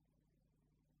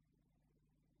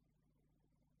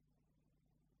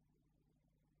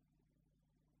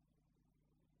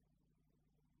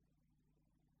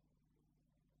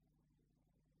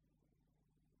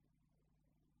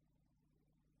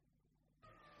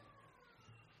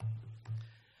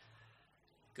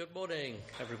Good morning,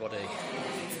 everybody,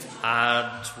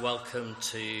 and welcome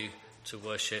to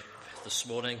worship this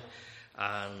morning,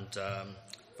 and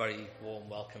very warm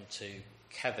welcome to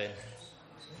Kevin,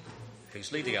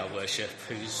 who's leading our worship,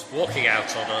 who's walking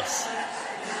out on us.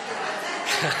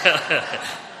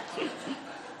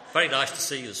 Very nice to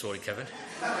see you this morning, Kevin.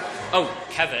 Oh,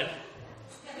 Kevin,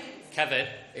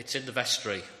 it's in the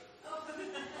vestry.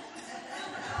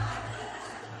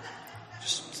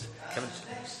 Just Kevin.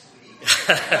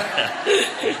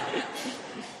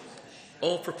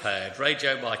 All prepared,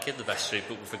 radio mic in the vestry,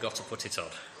 but we forgot to put it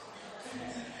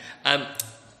on.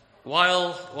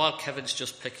 While Kevin's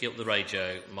just picking up the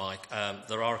radio mic,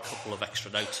 there are a couple of extra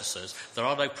notices. There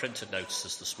are no printed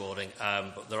notices this morning,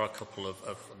 but there are a couple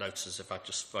of notices, if I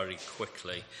just very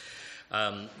quickly.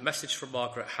 Message from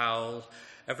Margaret Howell.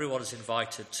 Everyone is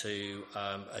invited to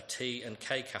a tea and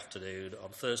cake afternoon on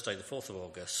Thursday, the 4th of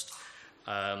August,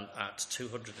 at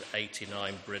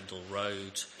 289 Brindle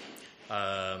Road.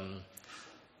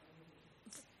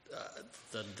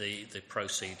 The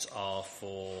proceeds are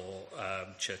for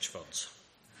church funds.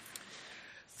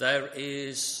 There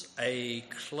is a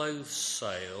clothes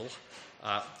sale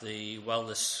at the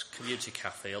Wellness Community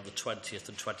Cafe on the 20th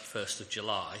and 21st of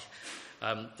July.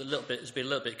 There's been a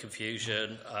little bit of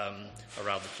confusion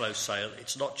around the clothes sale.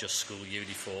 It's not just school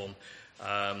uniform.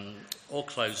 All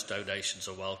clothes donations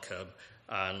are welcome,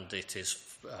 and it is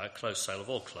a clothes sale of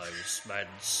all clothes,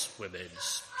 men's,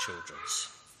 women's, children's.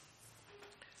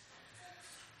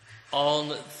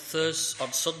 On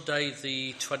Sunday,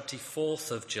 the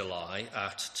 24th of July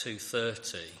at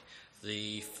 2:30,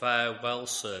 the farewell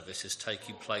service is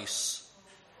taking place.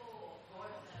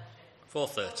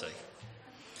 4:30.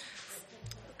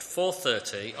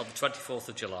 4:30 on the 24th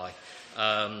of July.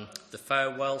 The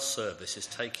farewell service is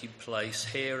taking place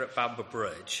here at Bamber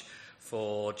Bridge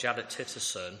for Janet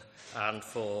Titterson and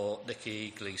for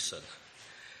Nikki Gleeson.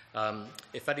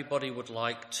 If anybody would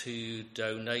like to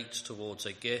donate towards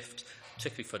a gift,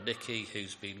 particularly for Nikki,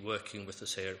 who's been working with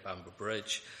us here at Bamber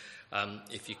Bridge,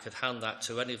 if you could hand that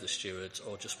to any of the stewards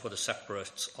or just put a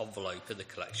separate envelope in the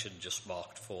collection just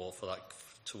marked for that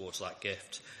towards that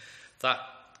gift.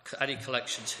 Any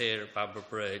collections here at Bamber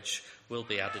Bridge will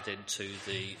be added into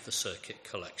the circuit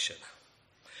collection.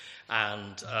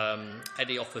 And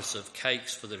any offers of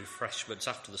cakes for the refreshments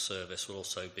after the service will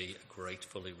also be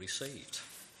gratefully received.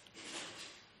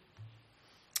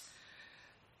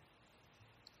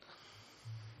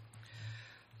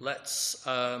 Let's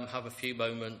have a few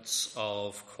moments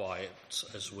of quiet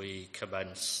as we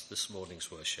commence this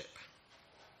morning's worship.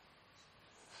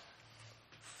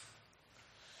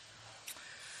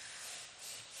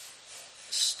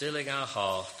 Stilling our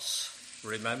hearts,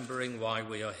 remembering why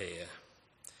we are here.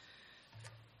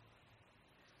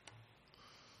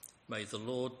 May the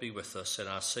Lord be with us in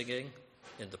our singing,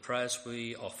 in the prayers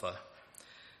we offer,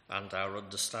 and our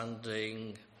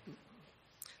understanding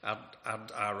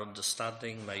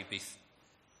may be...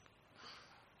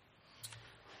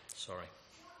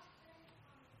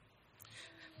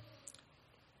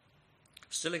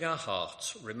 Stilling our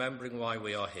hearts, remembering why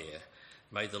we are here.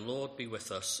 May the Lord be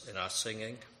with us in our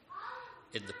singing,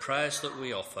 in the prayers that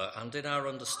we offer, and in our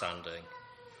understanding.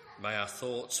 May our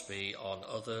thoughts be on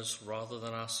others rather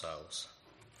than ourselves.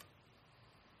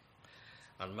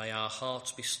 And may our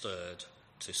hearts be stirred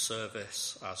to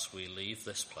service as we leave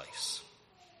this place.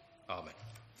 Amen.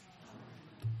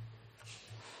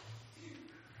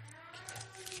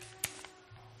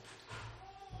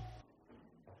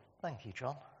 Thank you,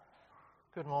 John.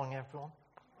 Good morning, everyone.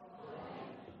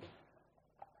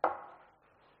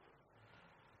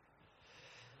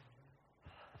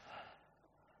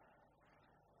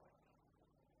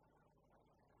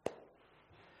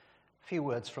 A few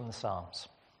words from the Psalms.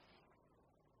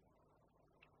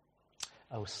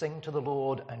 Oh, sing to the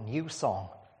Lord a new song.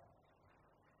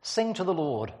 Sing to the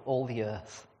Lord, all the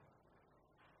earth.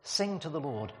 Sing to the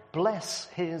Lord, bless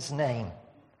his name.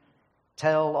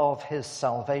 Tell of his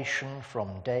salvation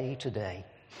from day to day.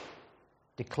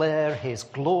 Declare his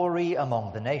glory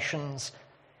among the nations,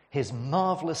 his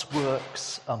marvelous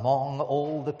works among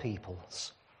all the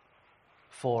peoples.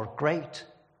 For great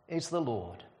is the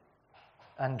Lord,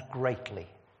 and greatly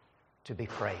to be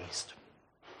praised.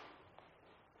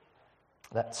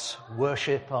 Let's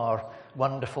worship our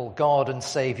wonderful God and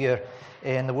Saviour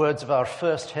in the words of our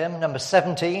first hymn, number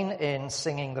 17, in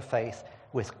Singing the Faith.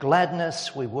 With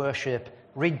gladness we worship,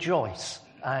 rejoice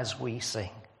as we sing.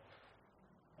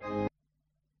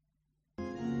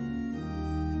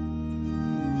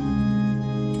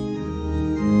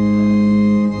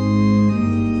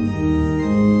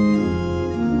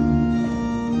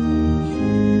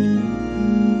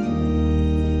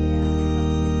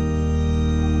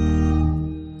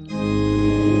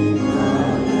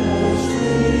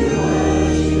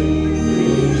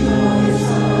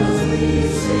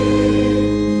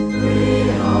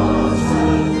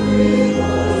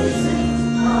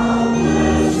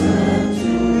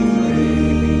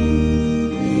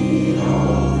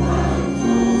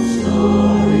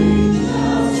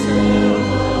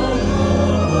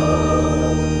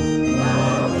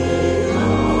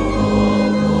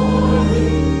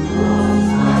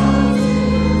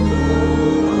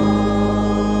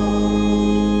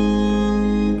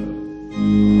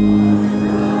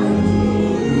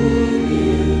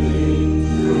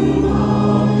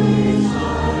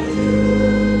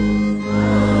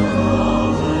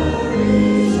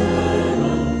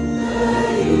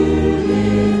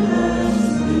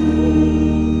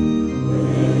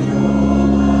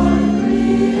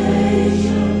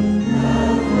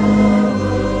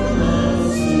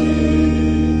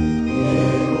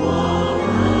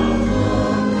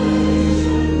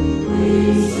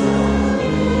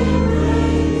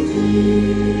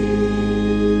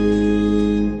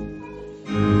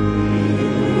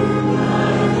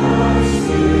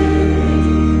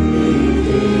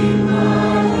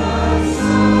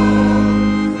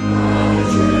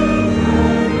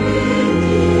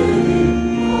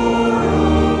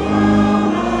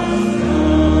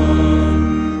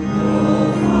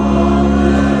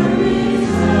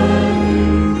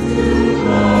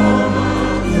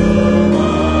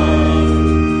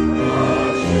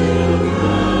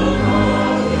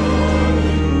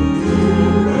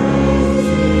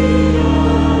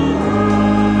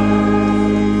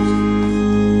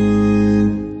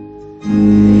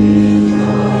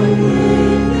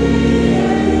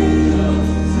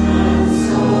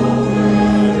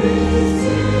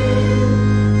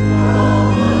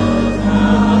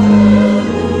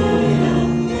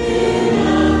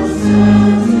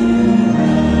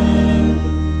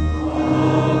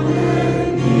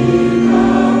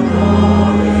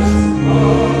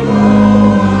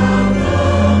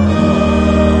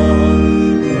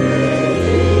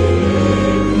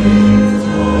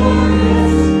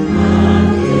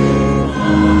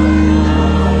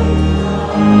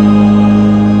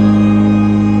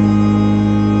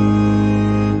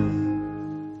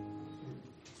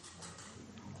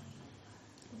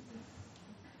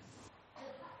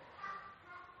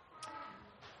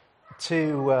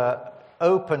 To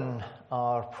open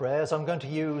our prayers, I'm going to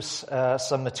use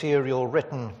some material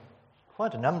written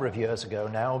quite a number of years ago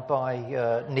now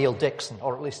by Neil Dixon,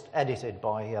 or at least edited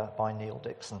by Neil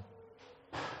Dixon.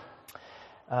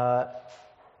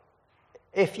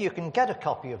 If you can get a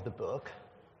copy of the book,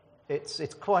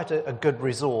 it's quite a good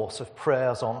resource of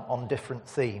prayers on different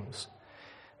themes.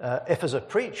 If as a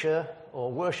preacher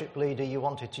or worship leader you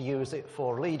wanted to use it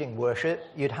for leading worship,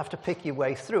 you'd have to pick your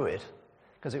way through it,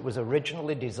 because it was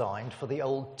originally designed for the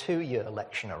old 2-year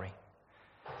lectionary.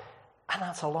 And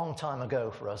that's a long time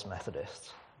ago for us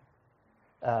Methodists.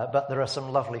 But there are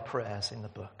some lovely prayers in the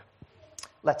book.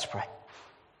 Let's pray.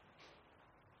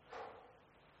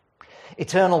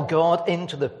 Eternal God,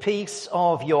 into the peace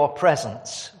of your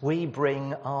presence we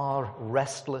bring our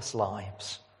restless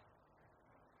lives.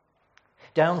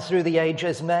 Down through the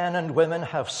ages, men and women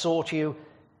have sought you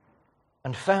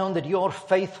and found that your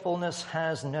faithfulness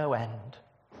has no end.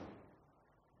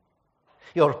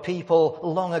 Your people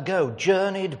long ago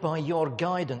journeyed by your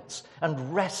guidance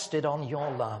and rested on your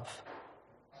love.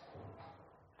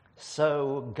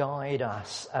 So guide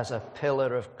us as a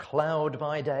pillar of cloud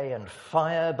by day and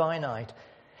fire by night,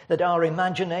 that our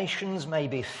imaginations may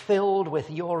be filled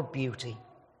with your beauty,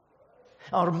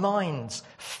 our minds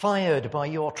fired by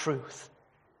your truth,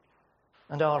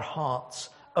 and our hearts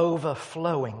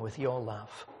overflowing with your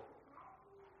love.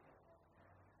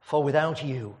 For without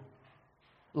you,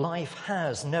 life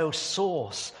has no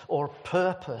source or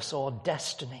purpose or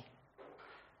destiny.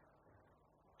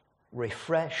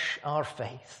 Refresh our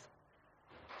faith,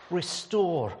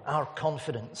 restore our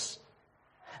confidence,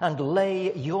 and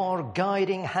lay your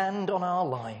guiding hand on our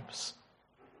lives.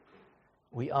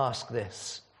 We ask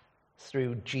this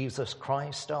through Jesus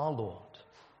Christ our Lord.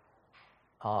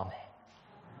 Amen.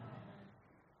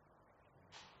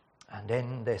 And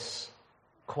in this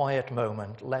quiet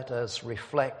moment, let us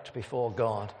reflect before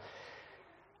God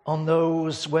on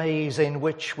those ways in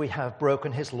which we have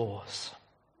broken his laws,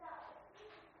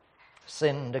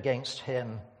 sinned against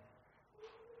him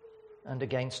and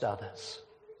against others.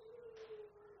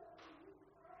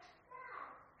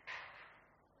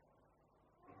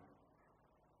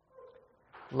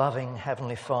 Loving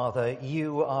Heavenly Father,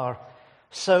 you are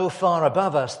so far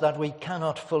above us that we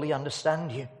cannot fully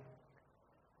understand you,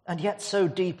 and yet so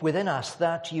deep within us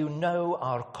that you know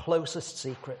our closest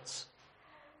secrets.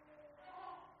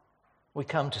 We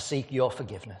come to seek your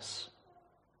forgiveness.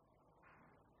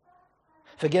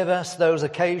 Forgive us those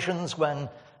occasions when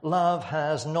love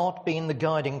has not been the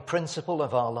guiding principle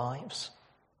of our lives.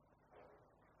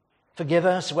 Forgive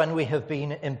us when we have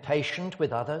been impatient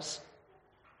with others,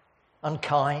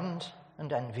 unkind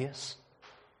and envious.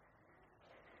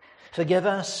 Forgive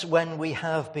us when we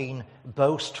have been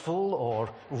boastful or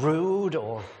rude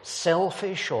or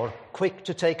selfish or quick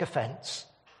to take offense.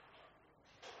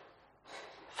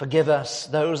 Forgive us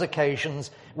those occasions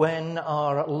when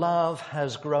our love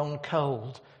has grown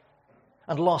cold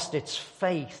and lost its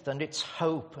faith and its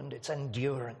hope and its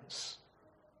endurance.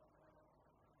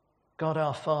 God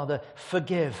our Father,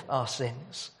 forgive our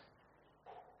sins.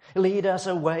 Lead us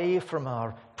away from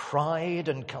our pride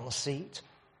and conceit.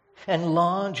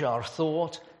 Enlarge our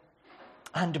thought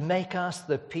and make us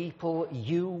the people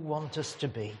you want us to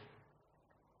be.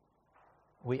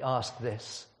 We ask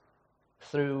this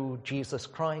through Jesus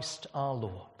Christ our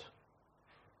Lord.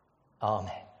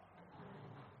 Amen.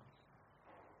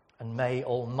 And may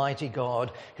Almighty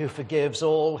God, who forgives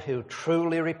all who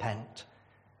truly repent,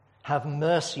 have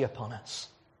mercy upon us,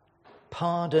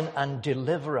 pardon and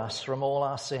deliver us from all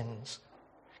our sins,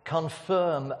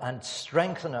 confirm and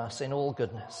strengthen us in all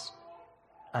goodness,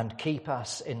 and keep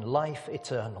us in life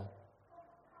eternal.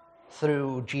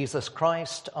 Through Jesus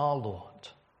Christ our Lord.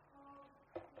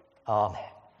 Amen.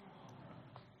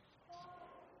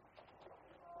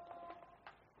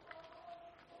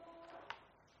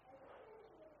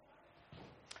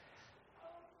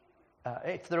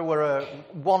 If there were a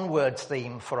one-word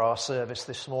theme for our service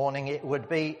this morning, it would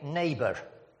be neighbour.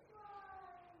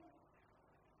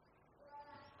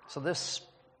 So this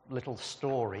little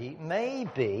story may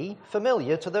be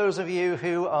familiar to those of you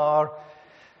who are,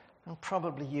 and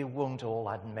probably you won't all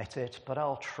admit it, but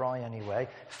I'll try anyway,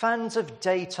 fans of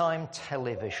daytime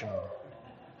television.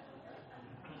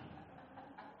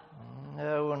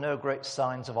 No great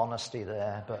signs of honesty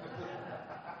there, but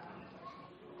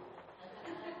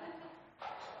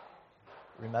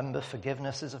remember,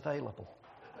 forgiveness is available.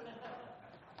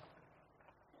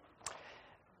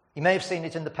 You may have seen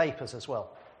it in the papers as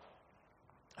well.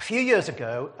 A few years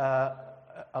ago,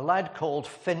 a lad called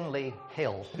Finlay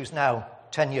Hill, who's now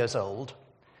 10 years old,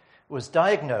 was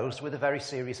diagnosed with a very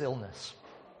serious illness.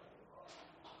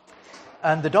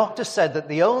 And the doctor said that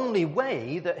the only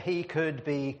way that he could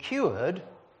be cured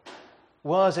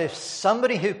was if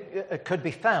somebody who could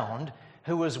be found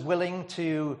who was willing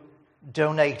to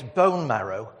donate bone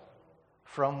marrow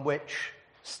from which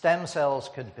stem cells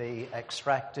could be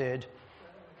extracted,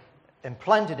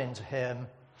 implanted into him,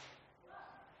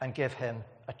 and give him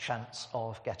a chance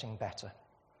of getting better.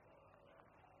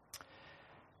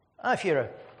 If you're a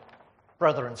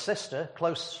brother and sister,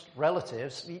 close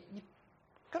relatives, you've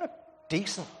got a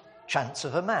decent chance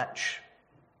of a match.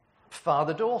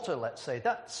 Father-daughter, let's say,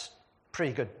 that's a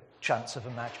pretty good chance of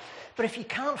a match. But if you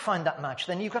can't find that match,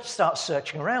 then you've got to start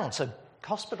searching around. So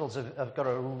hospitals have got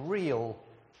a real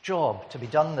job to be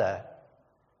done there.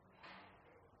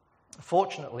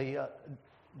 Fortunately,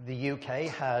 the UK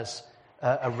has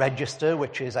a register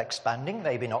which is expanding,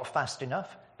 maybe not fast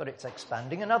enough, but it's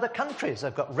expanding. And other countries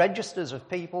have got registers of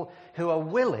people who are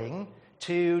willing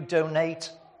to donate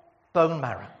bone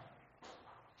marrow.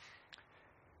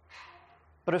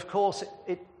 But of course,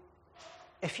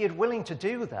 if you're willing to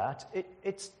do that,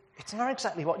 it's not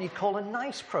exactly what you'd call a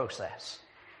nice process.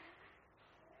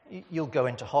 You'll go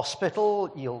into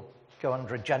hospital, you'll go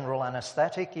under a general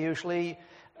anesthetic usually,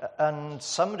 and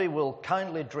somebody will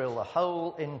kindly drill a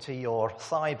hole into your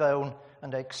thigh bone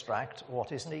and extract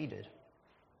what is needed.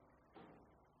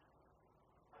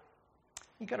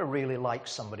 You've got to really like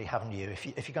somebody, haven't you, if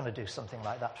you're going to do something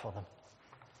like that for them.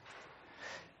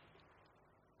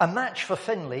 A match for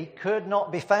Finley could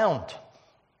not be found.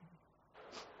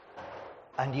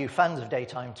 And you fans of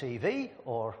daytime TV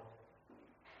or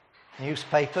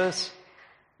newspapers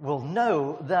will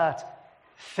know that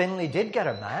Finley did get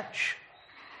a match,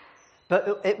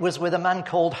 but it was with a man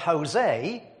called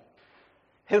Jose,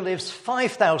 who lives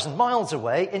 5,000 miles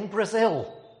away in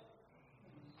Brazil.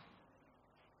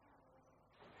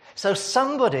 So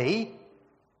somebody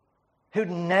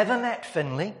who'd never met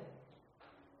Finley,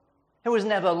 who was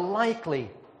never likely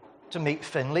to meet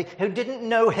Finley, who didn't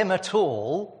know him at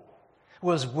all,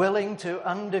 was willing to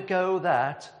undergo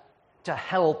that to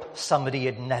help somebody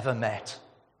he'd never met.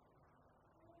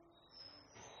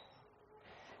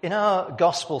 In our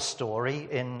gospel story,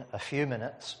 in a few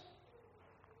minutes,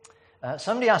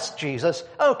 somebody asked Jesus,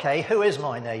 okay, who is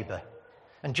my neighbor?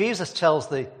 And Jesus tells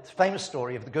the famous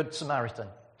story of the Good Samaritan.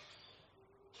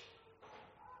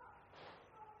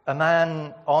 A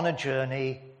man on a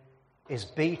journey is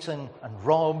beaten and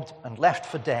robbed and left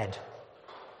for dead.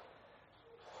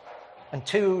 And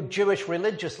two Jewish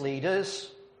religious leaders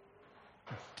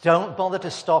don't bother to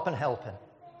stop and help him.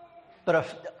 But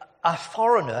a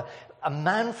foreigner, a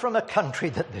man from a country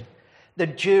that the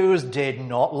Jews did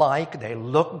not like, they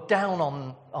looked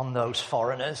down on those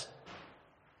foreigners,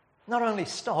 not only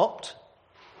stopped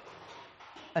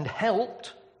and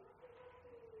helped,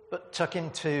 but took him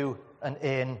to an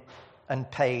inn and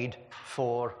paid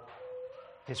for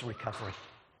his recovery.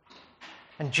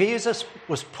 And Jesus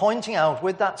was pointing out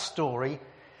with that story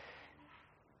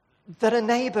that a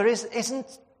neighbor isn't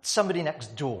somebody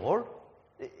next door.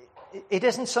 It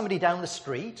isn't somebody down the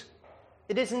street.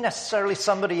 It isn't necessarily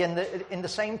somebody in the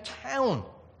same town.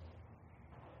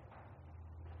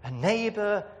 A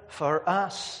neighbor for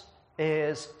us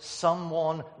is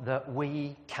someone that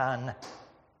we can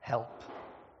help.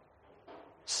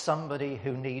 Somebody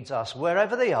who needs us.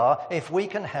 Wherever they are, if we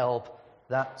can help,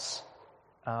 that's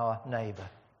our neighbor.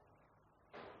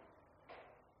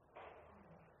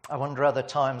 I wonder other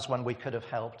times when we could have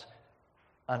helped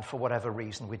and for whatever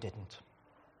reason we didn't.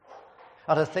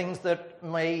 Are there things that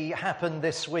may happen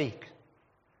this week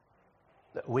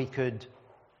that we could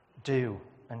do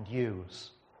and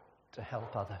use to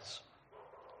help others?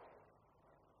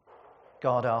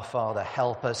 God our Father,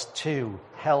 help us to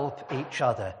help each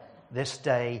other this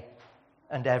day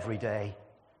and every day.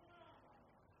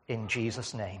 In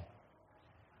Jesus' name.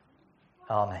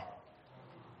 Amen.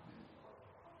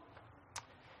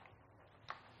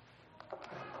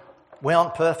 We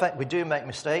aren't perfect. We do make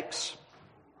mistakes.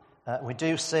 We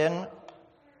do sin.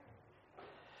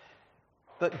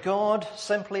 But God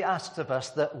simply asks of us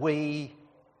that we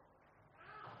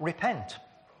repent.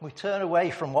 We turn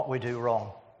away from what we do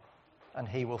wrong, and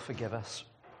He will forgive us.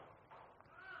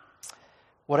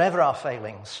 Whatever our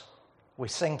failings, we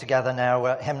sing together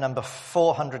now hymn number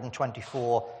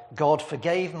 424, God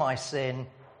forgave my sin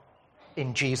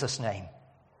in Jesus' name.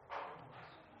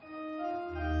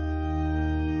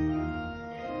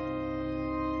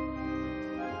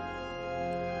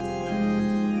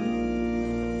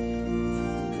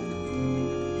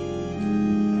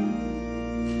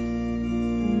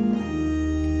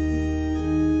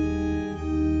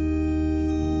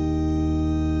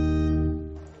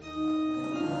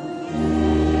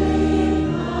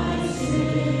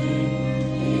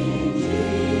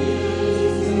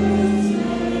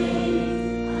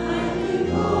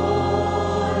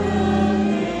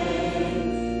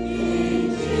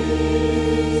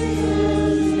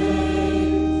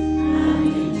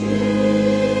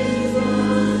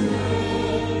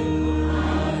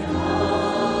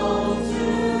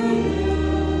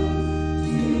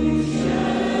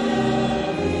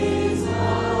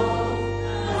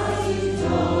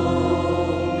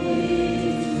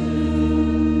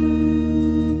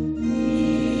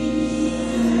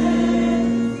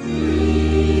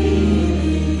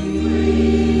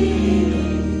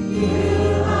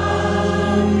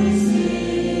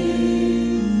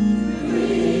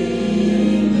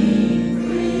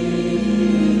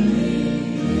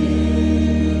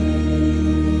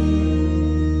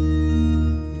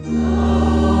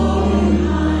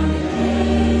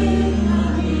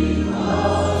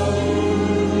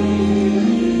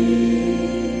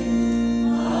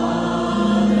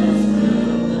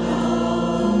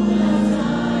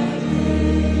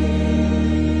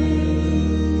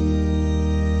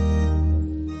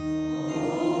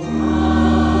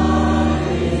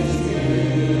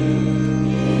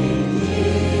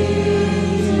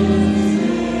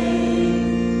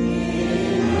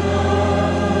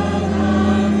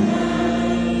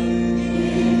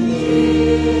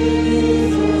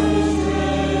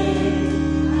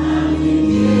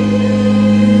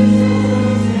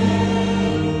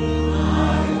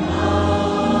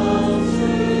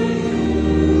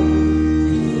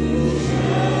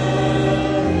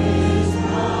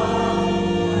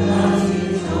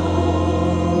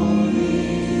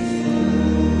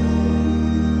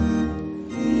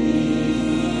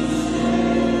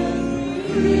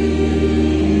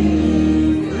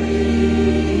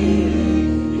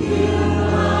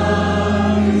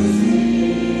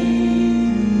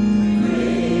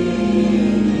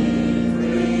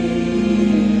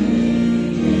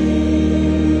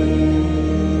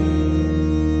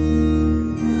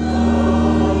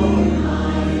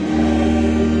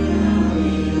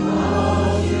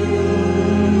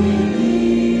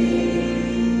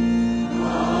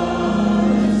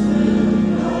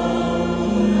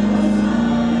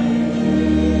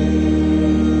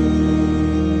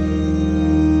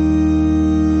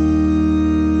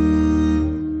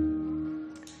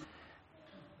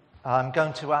 I'm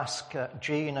going to ask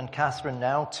Jean and Catherine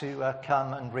now to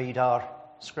come and read our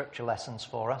scripture lessons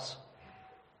for us.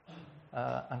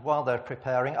 And while they're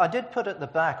preparing, I did put at the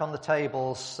back on the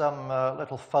tables some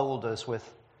little folders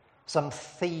with some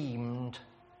themed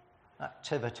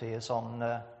activities on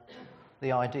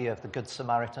the idea of the Good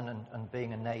Samaritan and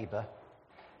being a neighbour.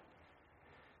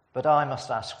 But I must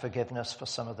ask forgiveness for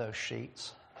some of those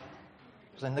sheets.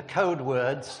 Because in the code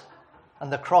words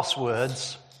and the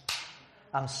crosswords,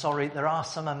 I'm sorry, there are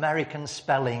some American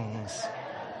spellings.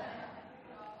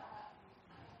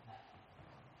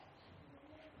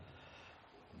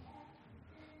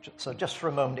 So just for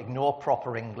a moment, ignore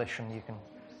proper English and you can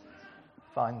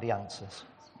find the answers.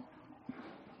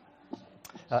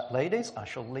 Ladies, I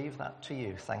shall leave that to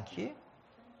you. Thank you.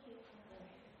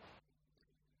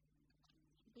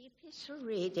 The epistle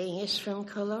reading is from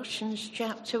Colossians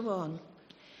chapter 1,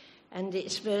 and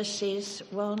it's verses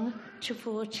 1 to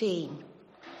 14.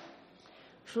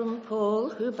 From Paul,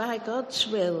 who by God's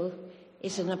will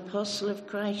is an apostle of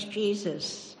Christ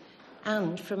Jesus,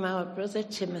 and from our brother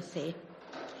Timothy,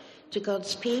 to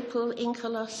God's people in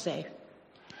Colossae,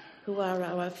 who are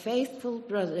our faithful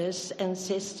brothers and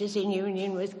sisters in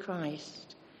union with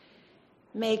Christ.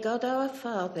 May God our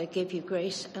Father give you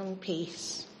grace and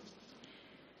peace.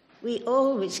 We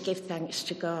always give thanks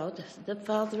to God, the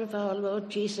Father of our Lord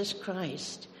Jesus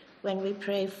Christ, when we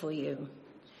pray for you.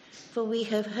 For we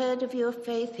have heard of your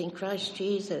faith in Christ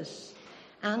Jesus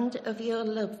and of your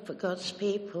love for God's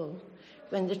people.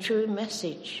 When the true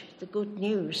message, the good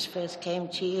news, first came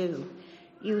to you,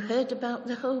 you heard about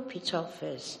the hope it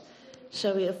offers.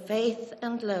 So your faith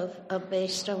and love are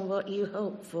based on what you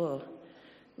hope for,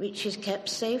 which is kept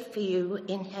safe for you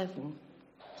in heaven.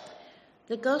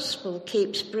 The gospel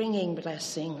keeps bringing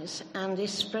blessings and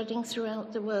is spreading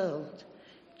throughout the world,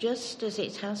 just as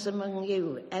it has among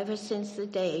you ever since the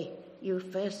day you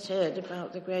first heard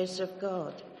about the grace of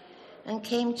God and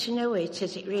came to know it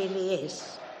as it really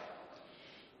is.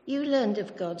 You learned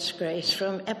of God's grace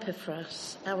from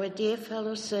Epaphras, our dear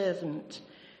fellow servant,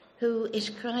 who is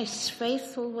Christ's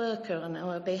faithful worker on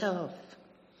our behalf.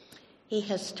 He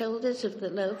has told us of the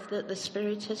love that the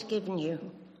Spirit has given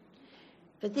you.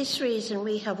 For this reason,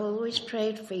 we have always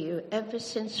prayed for you ever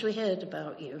since we heard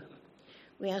about you.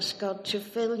 We ask God to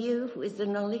fill you with the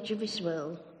knowledge of his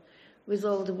will, with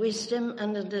all the wisdom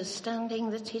and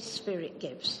understanding that his Spirit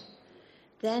gives.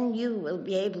 Then you will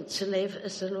be able to live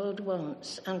as the Lord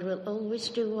wants and will always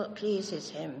do what pleases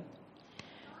him.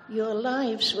 Your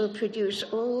lives will produce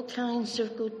all kinds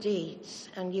of good deeds,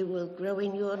 and you will grow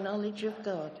in your knowledge of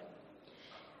God.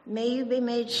 May you be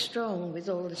made strong with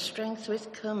all the strength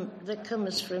that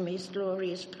comes from his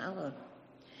glorious power,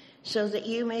 so that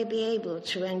you may be able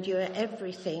to endure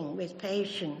everything with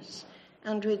patience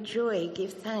and with joy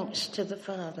give thanks to the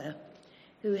Father,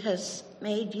 who has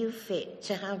made you fit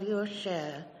to have your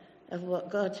share of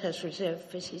what God has reserved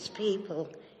for his people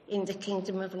in the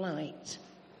kingdom of light.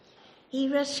 He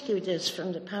rescued us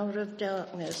from the power of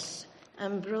darkness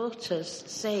and brought us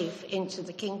safe into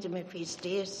the kingdom of his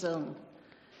dear Son,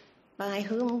 by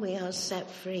whom we are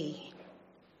set free.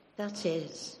 That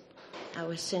is,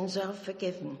 our sins are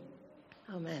forgiven.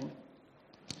 Amen.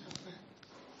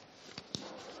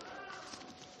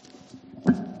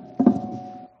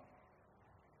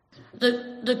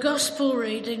 The gospel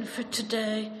reading for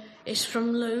today is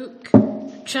from Luke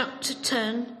chapter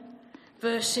 10,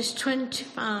 verses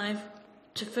 25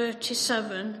 to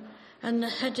 37, and the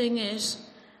heading is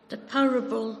The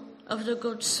Parable of the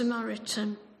Good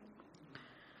Samaritan.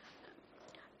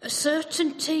 A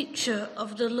certain teacher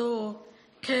of the law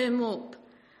came up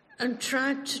and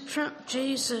tried to trap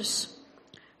Jesus.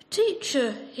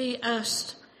 "Teacher," he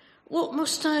asked, "what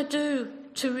must I do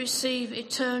to receive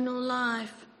eternal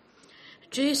life?"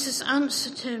 Jesus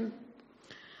answered him,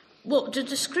 "What do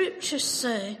the scriptures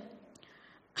say?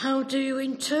 How do you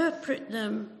interpret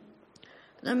them?"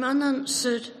 The man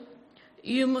answered,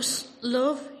 "You must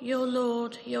love your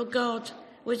Lord, your God,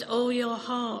 with all your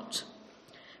heart,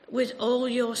 with all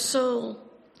your soul,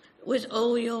 with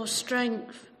all your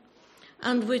strength,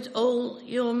 and with all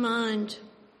your mind.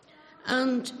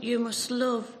 And you must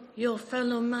love your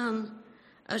fellow man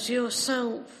as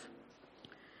yourself."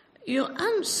 "Your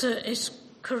answer is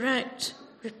correct,"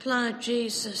 replied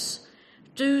Jesus.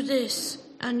 "Do this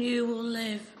and you will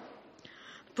live."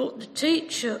 But the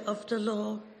teacher of the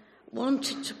law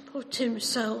wanted to put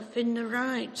himself in the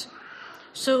right.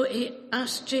 So he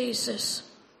asked Jesus,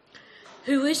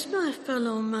 "Who is my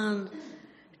fellow man?"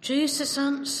 Jesus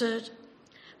answered,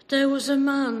 "There was a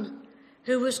man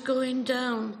who was going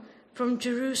down from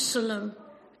Jerusalem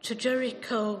to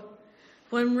Jericho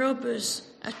when robbers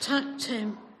attacked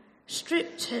him,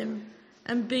 stripped him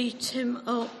and beat him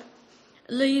up,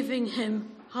 leaving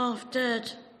him half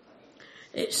dead.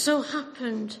 It so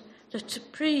happened that a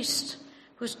priest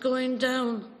was going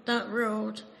down that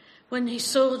road when he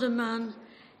saw the man.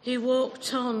 He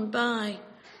walked on by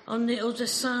on the other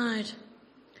side.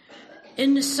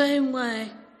 In the same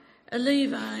way, a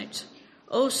Levite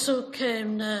also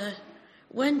came there,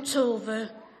 went over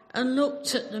and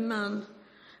looked at the man,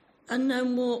 and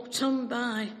then walked on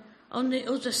by on the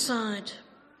other side.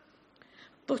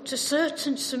 But a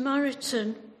certain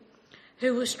Samaritan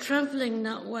who was travelling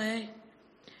that way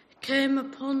came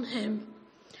upon him,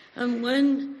 and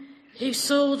when he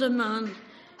saw the man,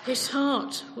 his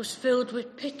heart was filled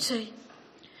with pity.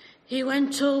 He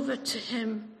went over to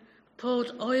him,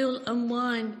 poured oil and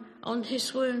wine on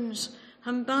his wounds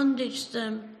and bandaged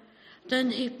them.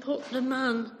 Then he put the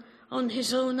man on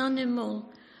his own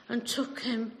animal and took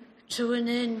him to an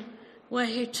inn where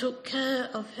he took care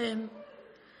of him.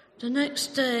 The next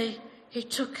day he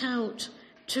took out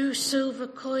 2 silver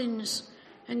coins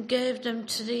and gave them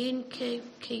to the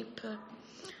innkeeper.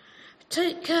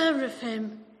 "Take care of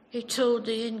him," he told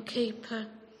the innkeeper,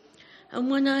 "and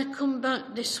when I come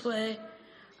back this way,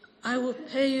 I will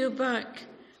pay you back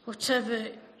whatever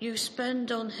you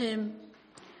spend on him."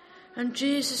 And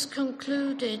Jesus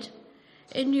concluded,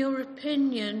 "In your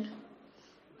opinion,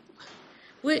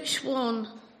 which one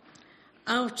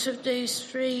out of these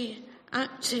 3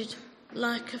 acted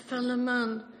like a fellow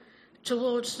man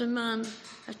towards the man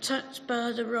attacked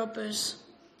by the robbers?"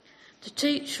 The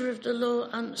teacher of the law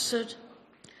answered,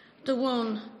 "The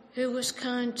one who was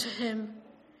kind to him."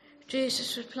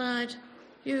 Jesus replied,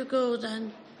 "You go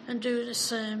then and do the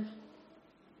same."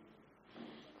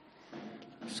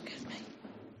 Excuse me.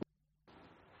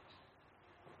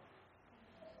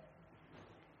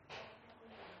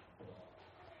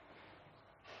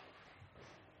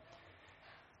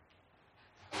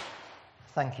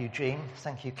 Thank you, Jean.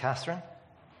 Thank you, Catherine.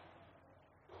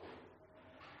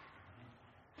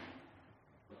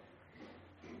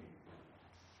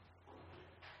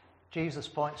 Jesus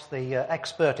points the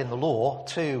expert in the law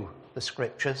to the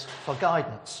scriptures for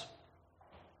guidance.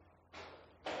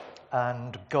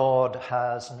 And God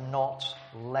has not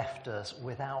left us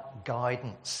without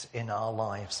guidance in our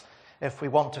lives. If we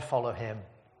want to follow him,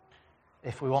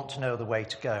 if we want to know the way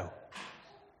to go,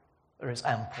 there is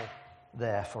ample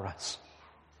there for us.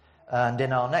 And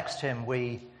in our next hymn,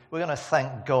 we're going to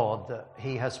thank God that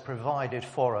he has provided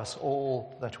for us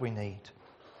all that we need.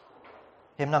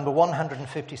 Hymn number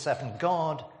 157,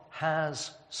 God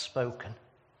Has Spoken.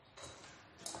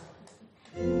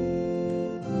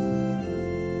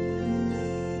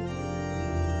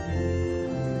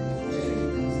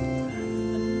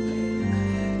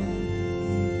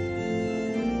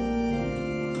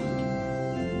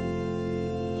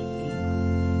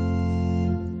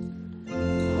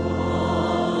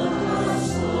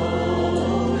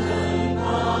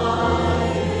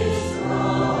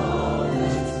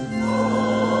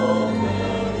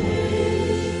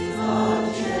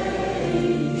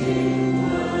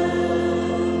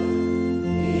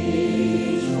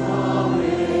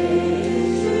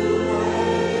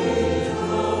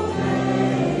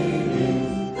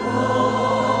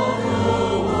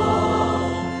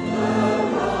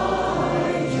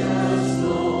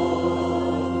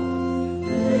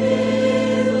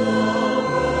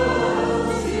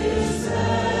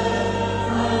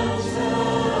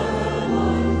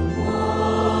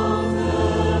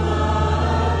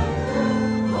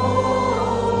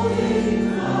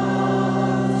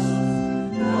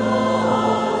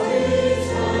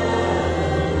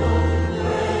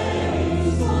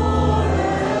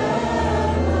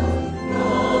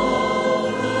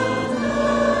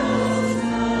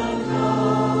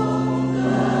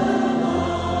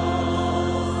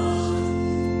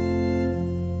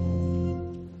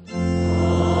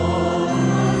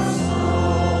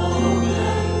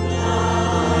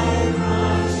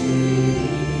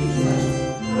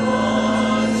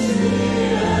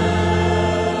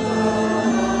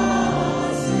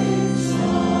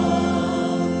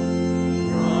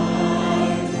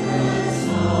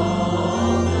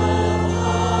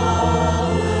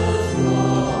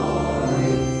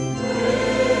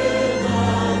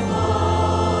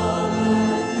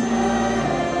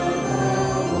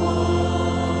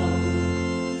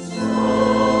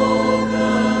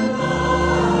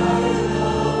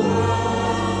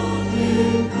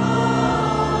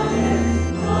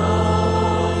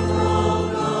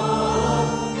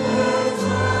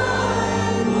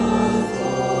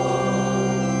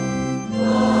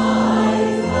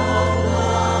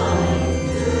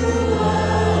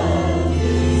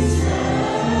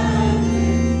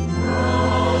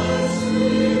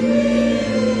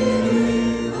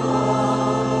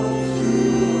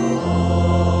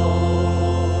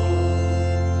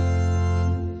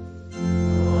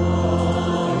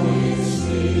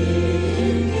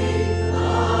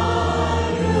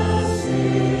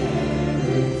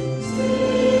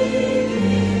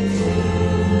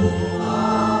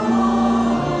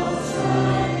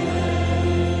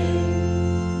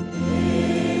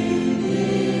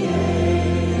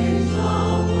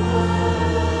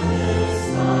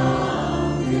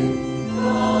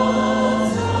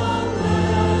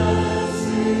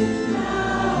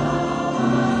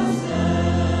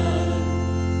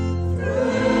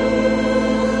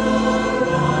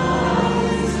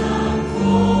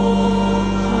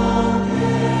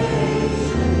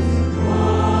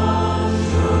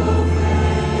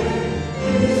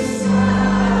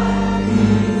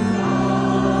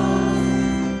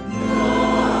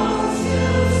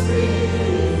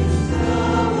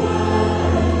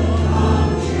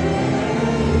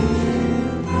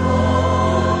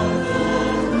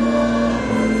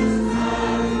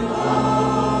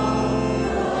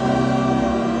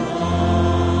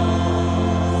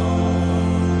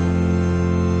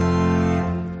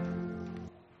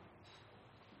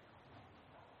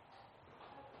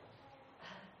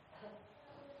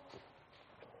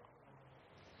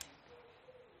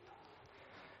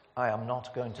 I am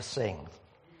not going to sing.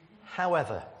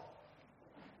 However,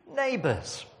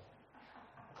 neighbours.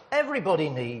 Everybody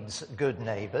needs good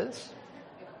neighbours.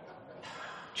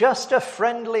 Just a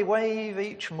friendly wave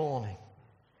each morning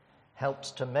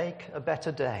helps to make a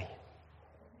better day.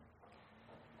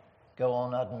 Go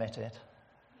on, admit it.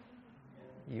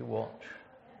 You watch.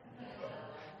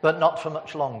 But not for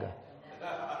much longer.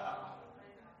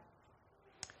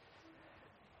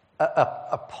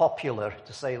 A popular,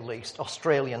 to say the least,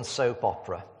 Australian soap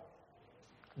opera.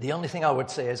 The only thing I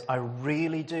would say is I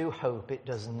really do hope it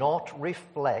does not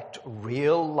reflect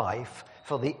real life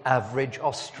for the average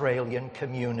Australian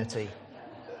community.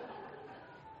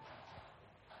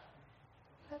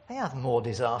 They have more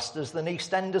disasters than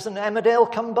EastEnders and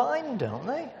Emmerdale combined, don't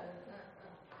they?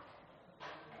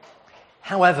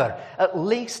 However, at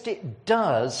least it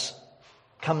does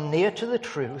come near to the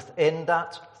truth in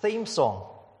that theme song.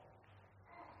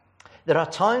 There are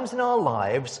times in our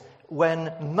lives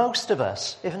when most of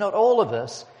us, if not all of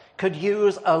us, could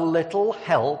use a little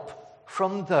help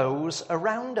from those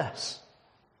around us.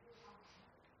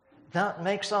 That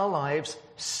makes our lives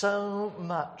so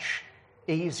much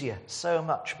easier, so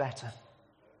much better.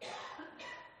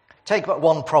 Take but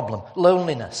one problem,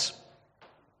 loneliness.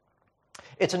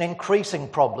 It's an increasing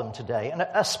problem today, and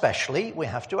especially, we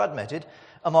have to admit it,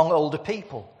 among older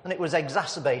people. And it was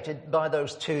exacerbated by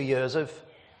those 2 years of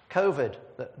COVID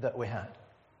that we had.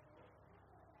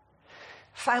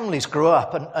 Families grow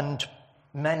up and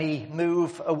many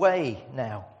move away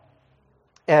now.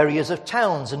 Areas of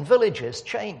towns and villages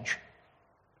change.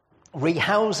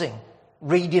 Rehousing,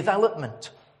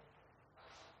 redevelopment,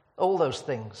 all those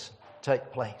things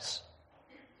take place.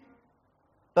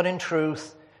 But in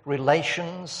truth,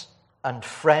 relations and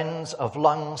friends of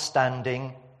long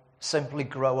standing simply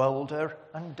grow older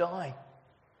and die.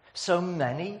 So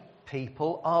many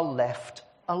people are left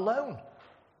alone.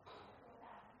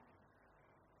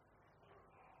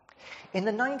 In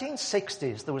the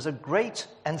 1960s, there was a great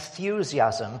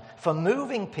enthusiasm for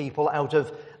moving people out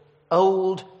of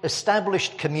old,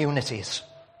 established communities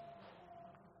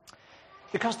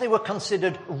because they were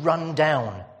considered run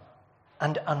down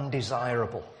and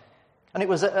undesirable. And it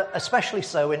was especially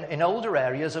so in older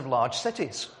areas of large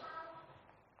cities.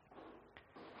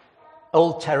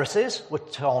 Old terraces were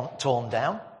torn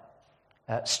down.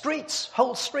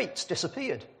 Whole streets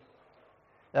disappeared.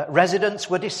 Residents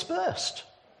were dispersed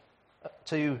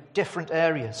to different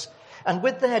areas. And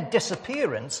with their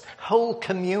disappearance, whole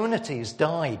communities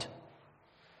died.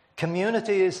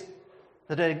 Communities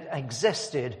that had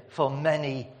existed for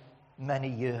many, many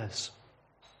years.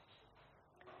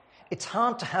 It's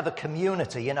hard to have a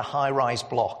community in a high-rise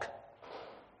block.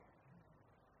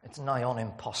 It's nigh on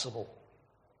impossible.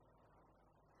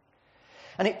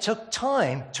 And it took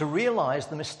time to realize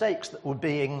the mistakes that were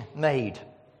being made.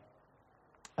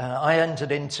 I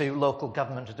entered into local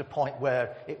government at a point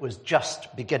where it was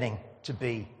just beginning to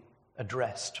be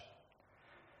addressed.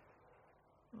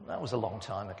 That was a long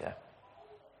time ago.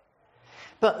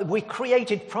 But we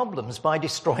created problems by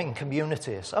destroying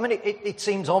communities. I mean, it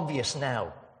seems obvious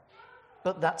now,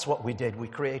 but that's what we did. We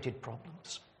created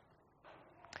problems.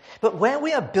 But where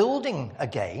we are building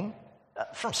again,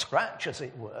 from scratch as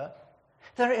it were,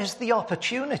 there is the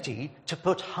opportunity to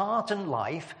put heart and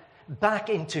life back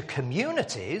into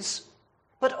communities,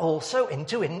 but also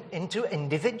into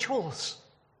individuals,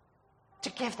 to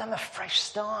give them a fresh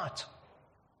start.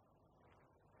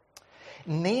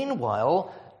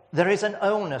 Meanwhile, there is an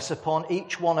onus upon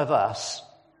each one of us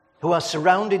who are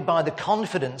surrounded by the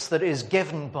confidence that is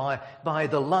given by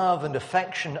the love and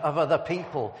affection of other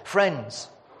people, friends,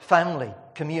 family,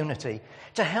 community,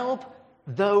 to help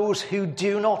those who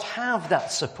do not have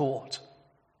that support.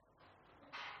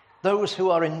 Those who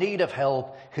are in need of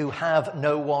help, who have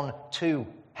no one to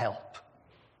help.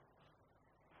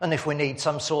 And if we need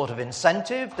some sort of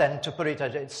incentive, then to put it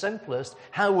at its simplest,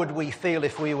 how would we feel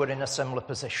if we were in a similar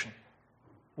position?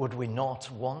 Would we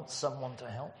not want someone to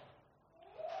help?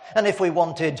 And if we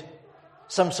wanted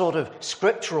some sort of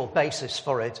scriptural basis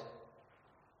for it,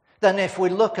 then if we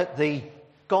look at the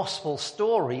gospel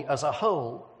story as a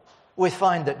whole, we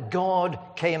find that God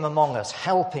came among us,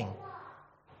 helping,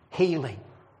 healing,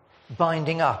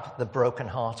 binding up the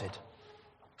brokenhearted.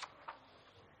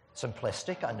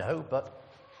 Simplistic, I know, but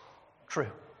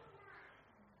true.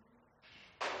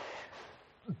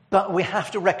 But we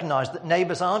have to recognize that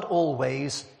neighbors aren't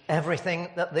always everything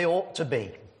that they ought to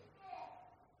be.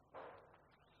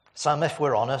 Some, if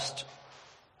we're honest,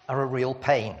 are a real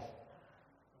pain.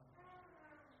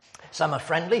 Some are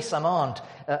friendly, some aren't.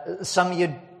 Some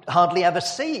you'd hardly ever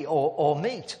see or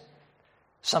meet.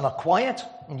 Some are quiet,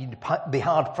 and you'd be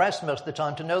hard-pressed most of the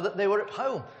time to know that they were at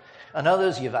home. And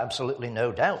others, you've absolutely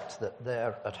no doubt that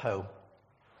they're at home.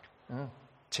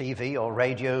 TV or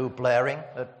radio blaring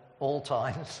at all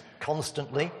times,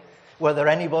 constantly, whether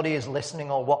anybody is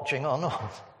listening or watching or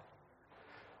not.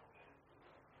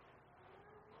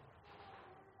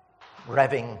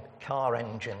 Revving car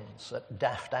engines at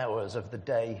daft hours of the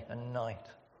day and night.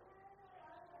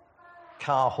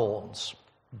 Car horns,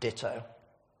 ditto.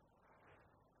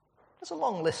 There's a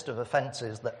long list of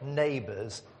offences that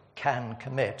neighbours can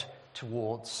commit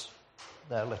towards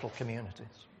their little communities.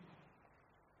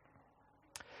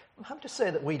 I'm happy to say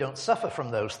that we don't suffer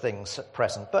from those things at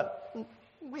present, but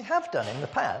we have done in the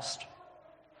past.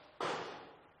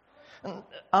 And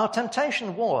our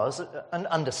temptation was, and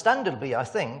understandably I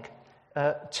think,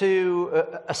 to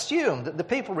assume that the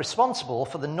people responsible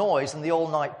for the noise and the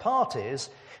all-night parties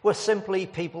were simply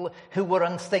people who were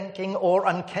unthinking or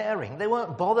uncaring. They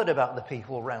weren't bothered about the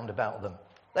people round about them.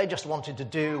 They just wanted to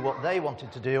do what they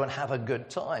wanted to do and have a good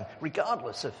time,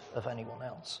 regardless of anyone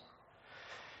else.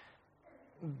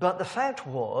 But the fact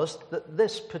was that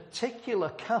this particular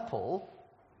couple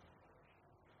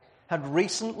had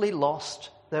recently lost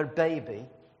their baby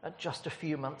at just a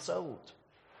few months old.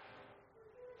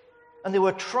 And they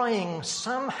were trying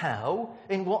somehow,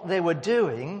 in what they were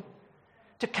doing,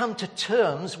 to come to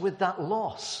terms with that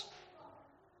loss.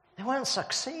 They weren't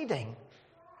succeeding.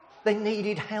 They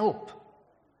needed help.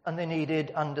 And they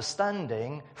needed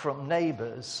understanding from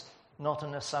neighbours, not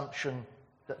an assumption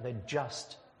that they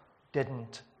just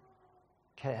didn't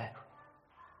care.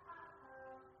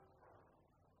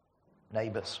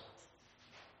 Neighbours,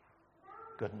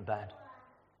 good and bad.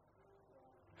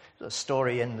 There's a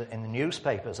story in the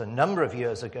newspapers a number of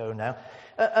years ago now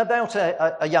about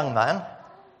a young man,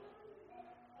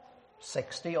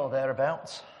 60 or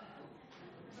thereabouts.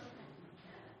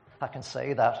 I can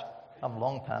say that. I'm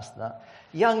long past that.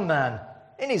 Young man,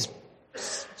 in his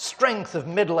strength of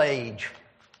middle age.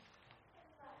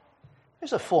 He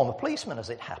was a former policeman,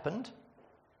 as it happened.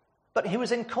 But he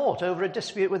was in court over a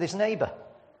dispute with his neighbour.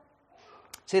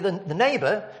 See, the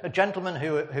neighbour, a gentleman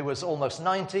who was almost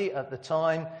 90 at the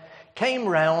time, came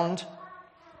round,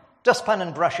 dustpan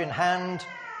and brush in hand,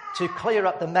 to clear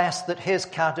up the mess that his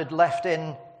cat had left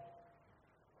in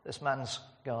this man's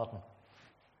garden.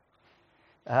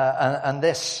 And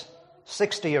this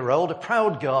 60-year-old, a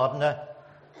proud gardener,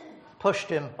 pushed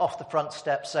him off the front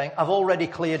steps saying, "I've already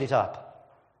cleared it up."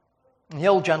 And the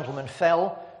old gentleman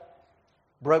fell,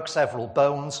 broke several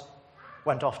bones,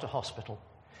 went off to hospital.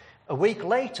 A week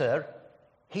later,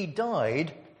 he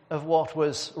died of what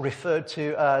was referred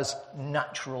to as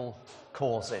natural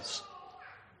causes.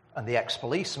 And the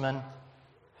ex-policeman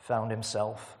found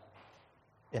himself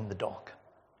in the dock.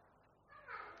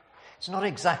 It's not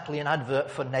exactly an advert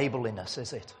for neighbourliness,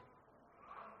 is it?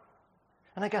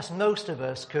 And I guess most of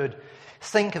us could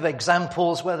think of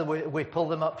examples, whether we pull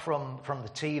them up from the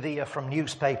TV or from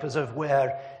newspapers, of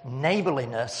where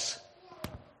neighbourliness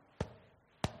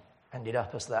ended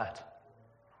up as that,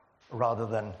 rather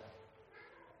than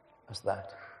as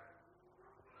that.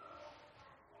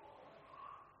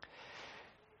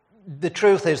 The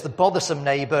truth is, the bothersome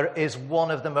neighbour is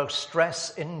one of the most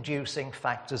stress-inducing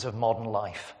factors of modern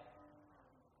life.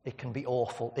 It can be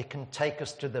awful. It can take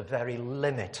us to the very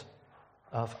limit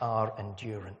of our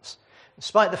endurance.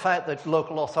 Despite the fact that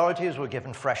local authorities were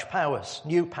given fresh powers,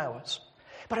 new powers.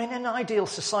 But in an ideal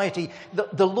society,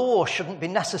 the law shouldn't be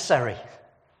necessary.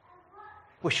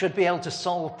 We should be able to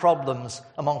solve problems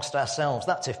amongst ourselves.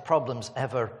 That's if problems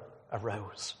ever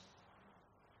arose.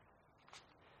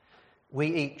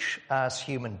 We each, as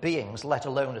human beings, let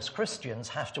alone as Christians,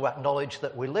 have to acknowledge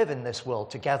that we live in this world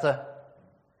together.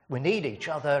 We need each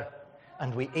other,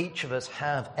 and we each of us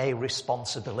have a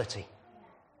responsibility.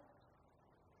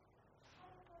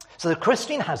 So the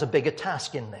Christian has a bigger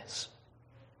task in this.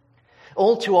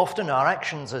 All too often our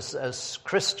actions as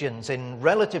Christians in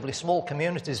relatively small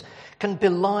communities can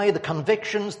belie the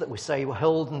convictions that we say we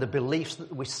hold and the beliefs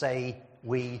that we say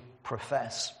we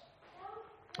profess.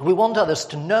 We want others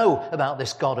to know about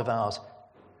this God of ours,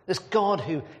 this God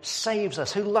who saves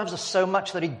us, who loves us so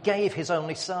much that he gave his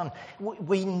only son.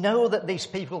 We know that these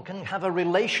people can have a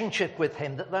relationship with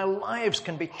him, that their lives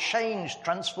can be changed,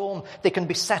 transformed. They can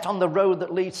be set on the road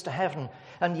that leads to heaven.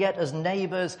 And yet, as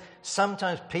neighbours,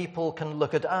 sometimes people can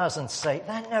look at us and say,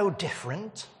 they're no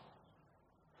different.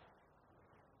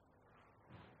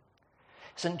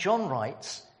 St. John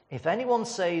writes, if anyone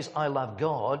says, I love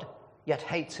God, yet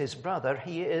hates his brother,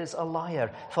 he is a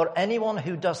liar. For anyone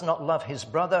who does not love his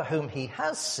brother whom he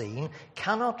has seen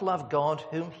cannot love God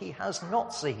whom he has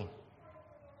not seen.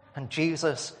 And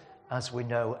Jesus, as we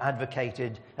know,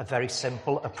 advocated a very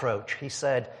simple approach. He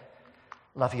said,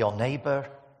 love your neighbour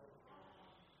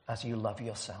as you love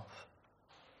yourself.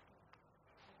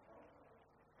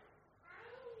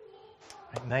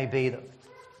 It may be that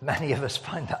many of us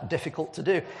find that difficult to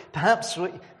do. Perhaps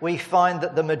we find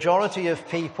that the majority of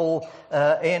people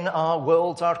in our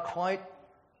world are quite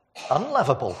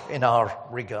unlovable in our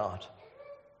regard.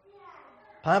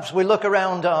 Perhaps we look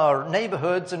around our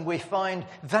neighbourhoods and we find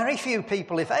very few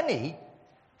people, if any,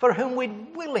 for whom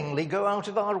we'd willingly go out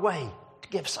of our way to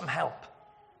give some help.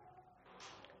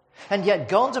 And yet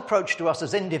God's approach to us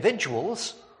as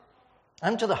individuals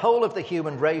and to the whole of the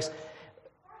human race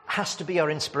has to be our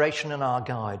inspiration and our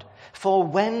guide. For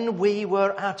when we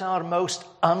were at our most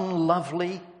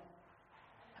unlovely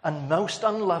and most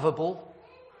unlovable,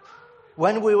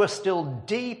 when we were still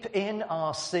deep in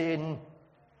our sin,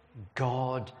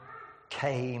 God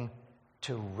came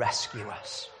to rescue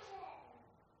us.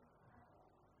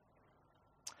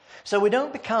 So we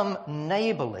don't become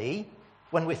neighbourly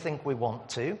when we think we want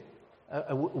to.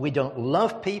 We don't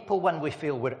love people when we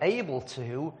feel we're able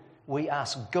to. We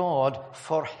ask God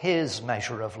for his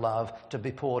measure of love to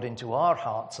be poured into our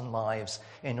hearts and lives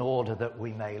in order that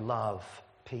we may love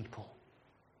people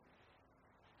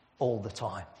all the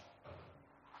time,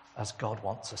 as God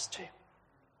wants us to.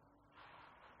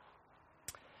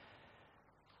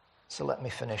 So let me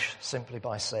finish simply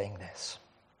by saying this.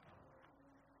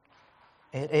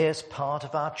 It is part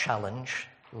of our challenge,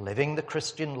 living the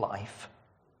Christian life,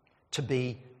 to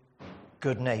be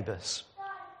good neighbours,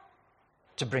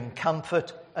 to bring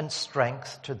comfort and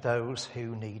strength to those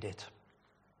who need it.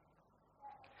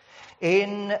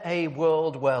 In a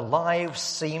world where lives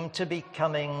seem to be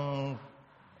coming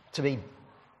to be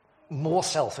more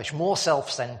selfish, more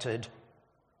self-centered,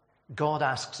 God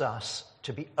asks us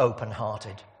to be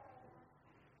open-hearted.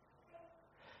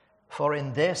 For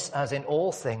in this, as in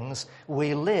all things,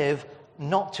 we live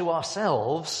not to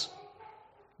ourselves,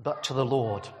 but to the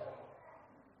Lord.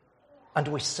 And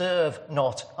we serve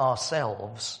not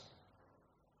ourselves,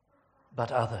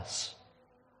 but others.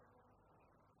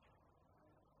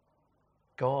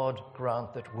 God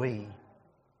grant that we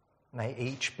may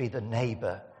each be the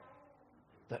neighbour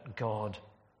that God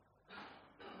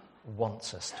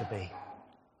wants us to be.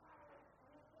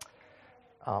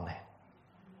 Amen.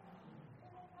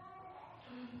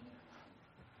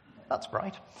 That's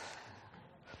bright.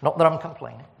 Not that I'm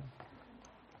complaining.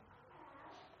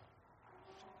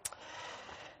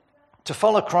 To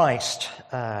follow Christ,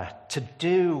 to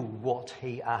do what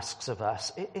he asks of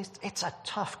us, it's a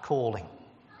tough calling.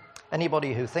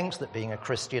 Anybody who thinks that being a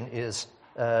Christian is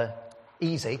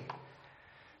easy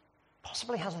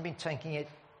possibly hasn't been taking it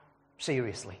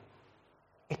seriously.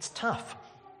 It's tough.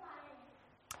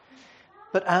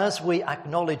 But as we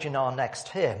acknowledge in our next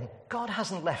hymn, God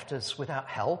hasn't left us without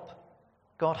help.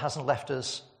 God hasn't left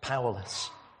us powerless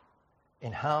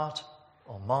in heart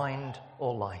or mind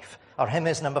or life. Our hymn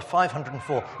is number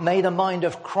 504. May the mind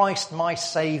of Christ my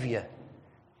Saviour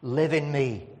live in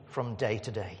me from day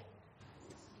to day.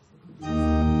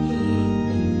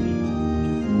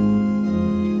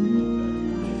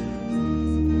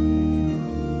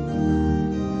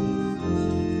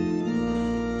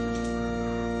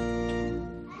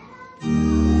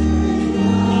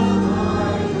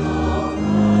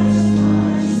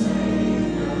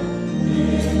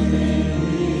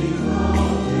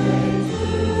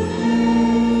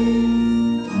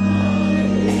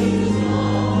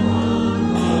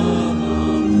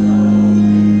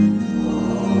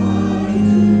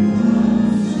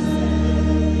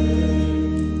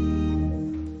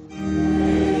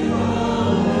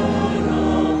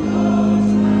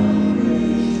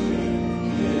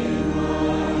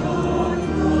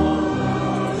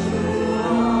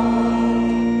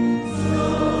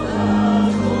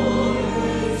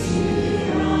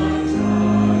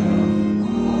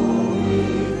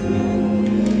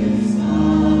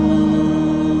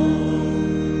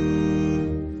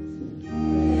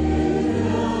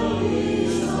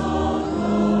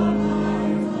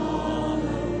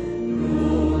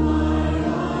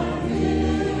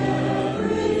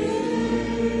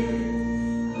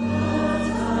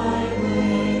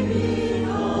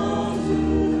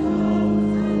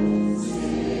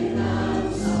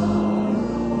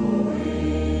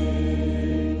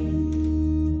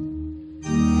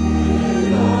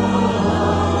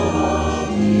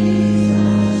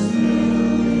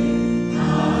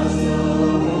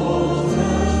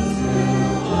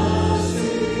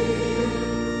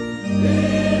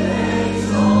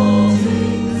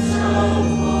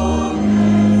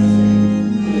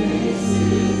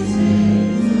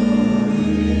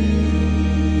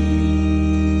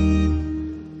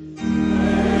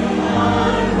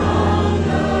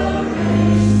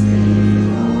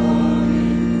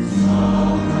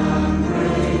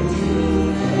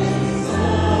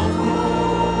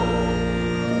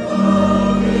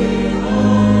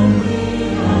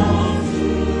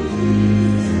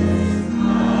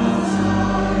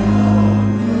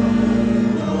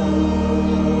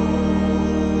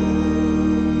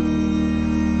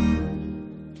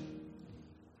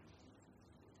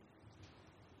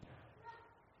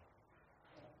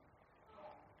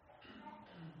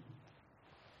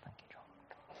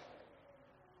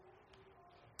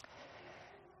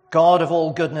 God of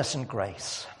all goodness and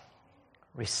grace,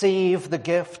 receive the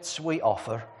gifts we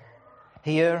offer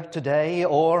here today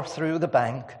or through the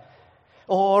bank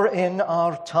or in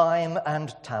our time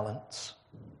and talents,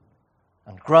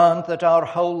 and grant that our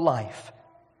whole life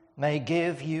may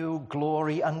give you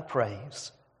glory and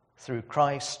praise through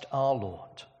Christ our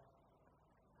Lord.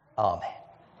 Amen.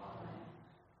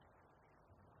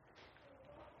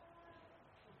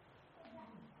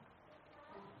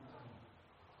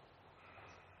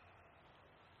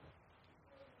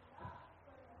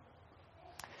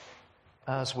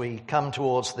 As we come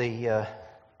towards the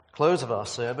close of our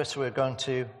service, we're going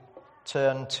to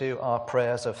turn to our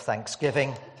prayers of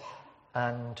thanksgiving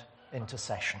and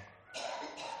intercession.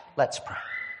 Let's pray.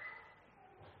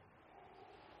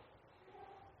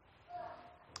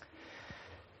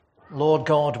 Lord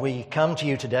God, we come to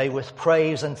you today with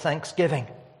praise and thanksgiving.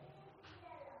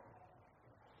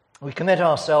 We commit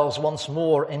ourselves once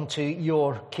more into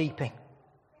your keeping.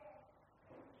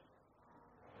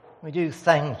 We do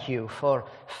thank you for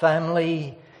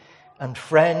family and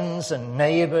friends and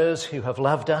neighbours who have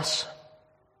loved us,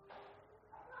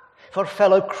 for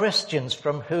fellow Christians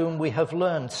from whom we have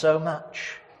learned so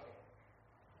much,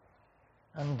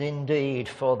 and indeed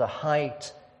for the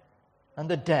height and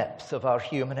the depth of our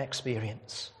human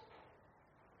experience.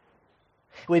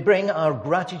 We bring our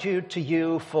gratitude to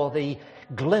you for the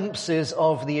glimpses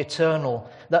of the eternal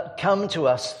that come to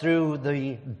us through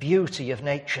the beauty of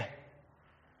nature,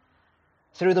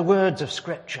 through the words of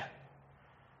Scripture,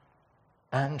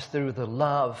 and through the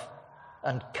love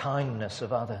and kindness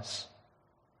of others.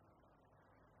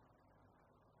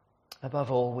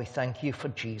 Above all, we thank you for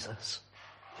Jesus,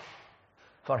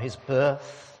 for his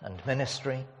birth and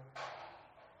ministry,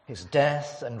 his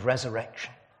death and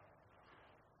resurrection,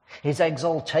 his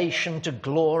exaltation to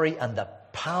glory and the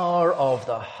power of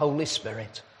the Holy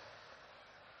Spirit.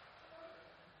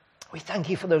 We thank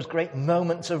you for those great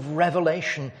moments of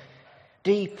revelation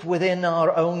deep within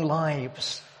our own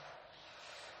lives,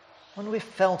 when we've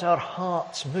felt our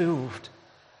hearts moved,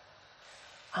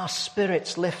 our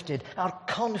spirits lifted, our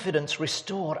confidence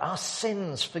restored, our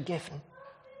sins forgiven.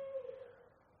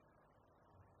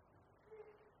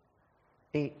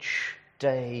 Each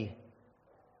day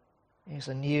is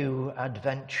a new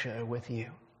adventure with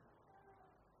you.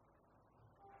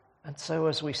 And so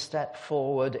as we step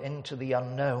forward into the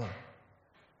unknown,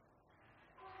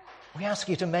 we ask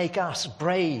you to make us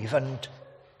brave and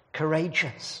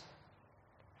courageous,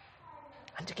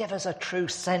 and to give us a true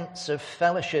sense of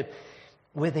fellowship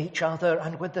with each other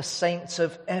and with the saints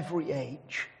of every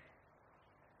age.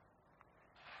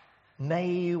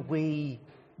 May we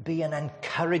be an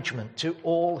encouragement to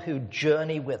all who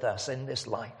journey with us in this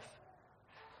life.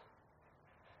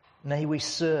 May we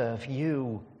serve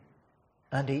you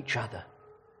and each other.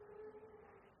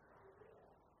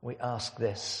 We ask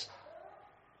this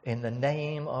in the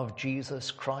name of Jesus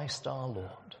Christ our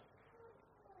Lord.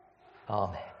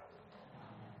 Amen.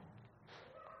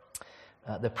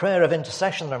 The prayer of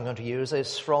intercession that I'm going to use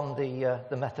is from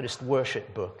the Methodist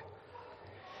Worship Book.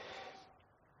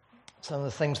 Some of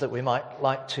the things that we might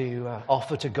like to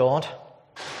offer to God.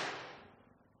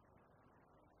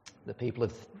 The people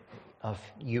of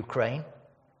Ukraine.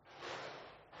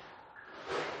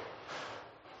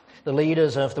 The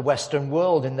leaders of the Western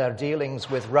world in their dealings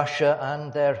with Russia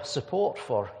and their support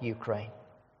for Ukraine.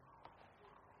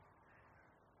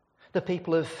 The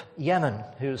people of Yemen,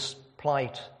 whose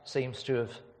plight seems to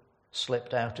have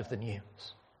slipped out of the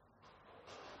news,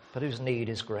 but whose need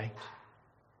is great.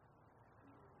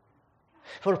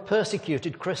 For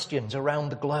persecuted Christians around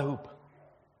the globe.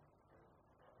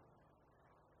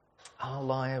 Our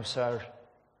lives are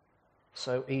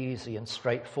so easy and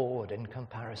straightforward in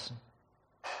comparison.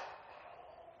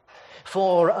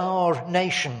 For our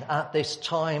nation at this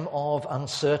time of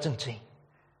uncertainty.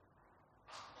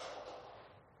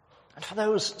 And for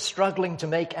those struggling to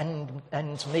make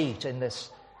ends meet in this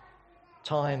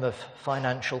time of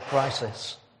financial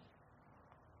crisis.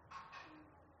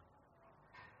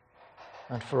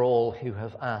 And for all who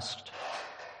have asked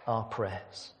our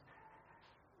prayers.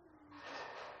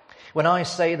 When I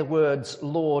say the words,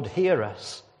 Lord, hear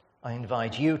us, I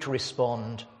invite you to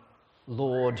respond,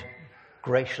 Lord,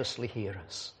 graciously hear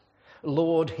us.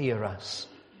 Lord, hear us.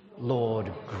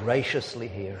 Lord, graciously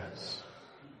hear us.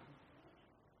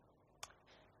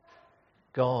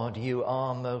 God, you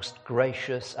are most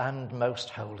gracious and most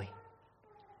holy.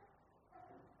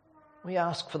 We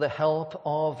ask for the help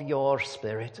of your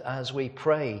Spirit as we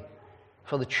pray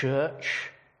for the church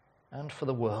and for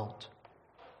the world.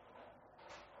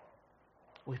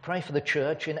 We pray for the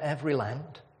church in every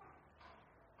land,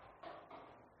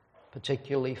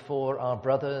 particularly for our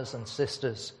brothers and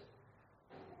sisters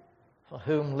for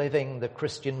whom living the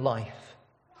Christian life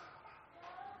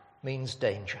means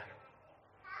danger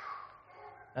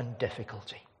and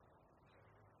difficulty.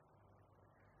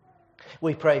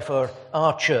 We pray for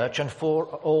our church and for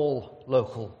all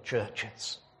local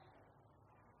churches.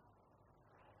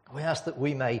 We ask that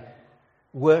we may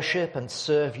worship and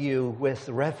serve you with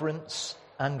reverence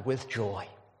and with joy.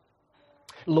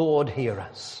 Lord, hear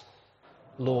us.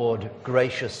 Lord,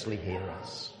 graciously hear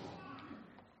us.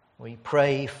 We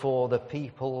pray for the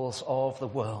peoples of the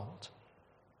world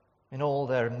in all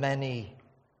their many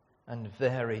and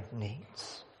varied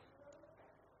needs.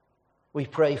 We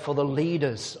pray for the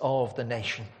leaders of the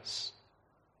nations.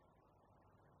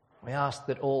 We ask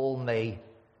that all may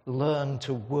learn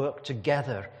to work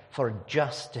together for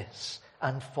justice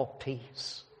and for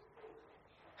peace.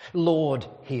 Lord,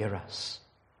 hear us.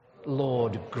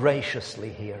 Lord, graciously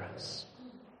hear us.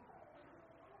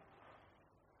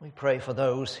 We pray for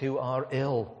those who are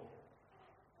ill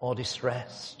or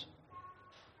distressed,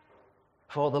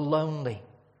 for the lonely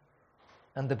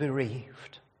and the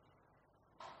bereaved,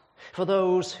 for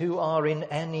those who are in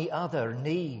any other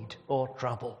need or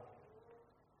trouble,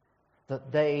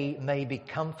 that they may be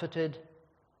comforted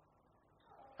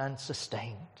and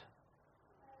sustained.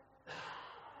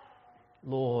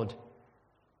 Lord,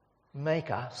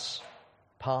 make us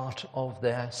part of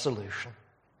their solution.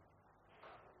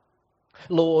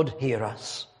 Lord, hear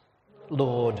us.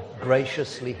 Lord,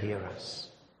 graciously hear us.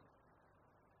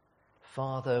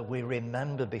 Father, we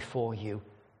remember before you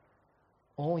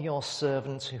all your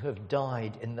servants who have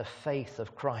died in the faith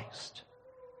of Christ.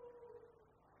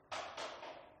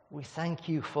 We thank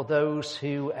you for those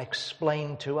who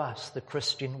explain to us the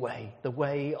Christian way, the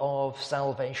way of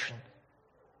salvation.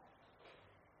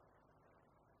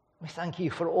 We thank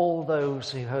you for all those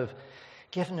who have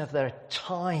given of their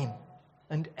time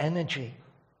and energy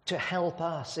to help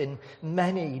us in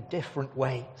many different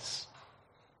ways.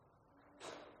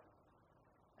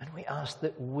 And we ask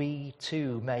that we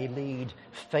too may lead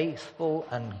faithful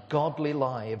and godly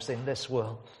lives in this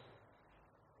world,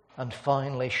 and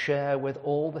finally share with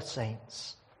all the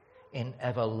saints in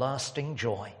everlasting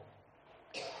joy.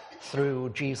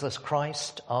 Through Jesus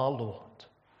Christ our Lord.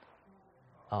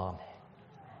 Amen.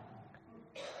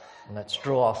 Let's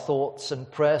draw our thoughts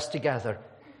and prayers together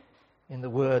in the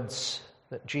words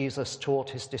that Jesus taught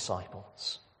his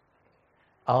disciples.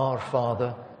 Our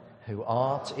Father, who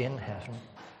art in heaven,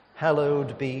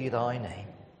 hallowed be thy name.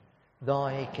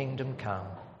 Thy kingdom come,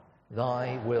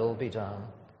 thy will be done,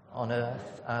 on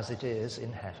earth as it is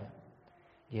in heaven.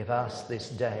 Give us this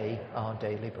day our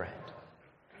daily bread,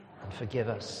 and forgive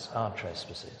us our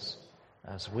trespasses,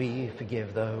 as we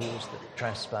forgive those that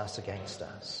trespass against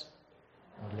us.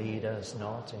 And lead us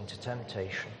not into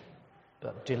temptation,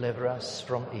 but deliver us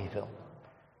from evil.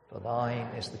 For thine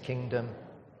is the kingdom,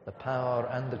 the power,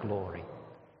 and the glory,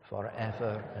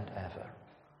 forever and ever.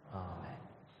 Amen.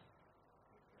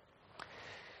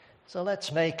 So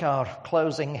let's make our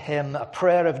closing hymn a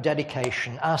prayer of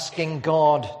dedication, asking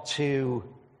God to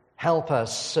help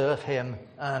us serve him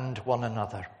and one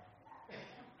another.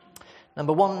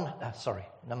 Number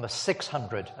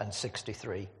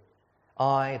 663.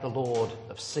 I, the Lord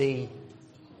of sea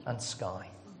and sky.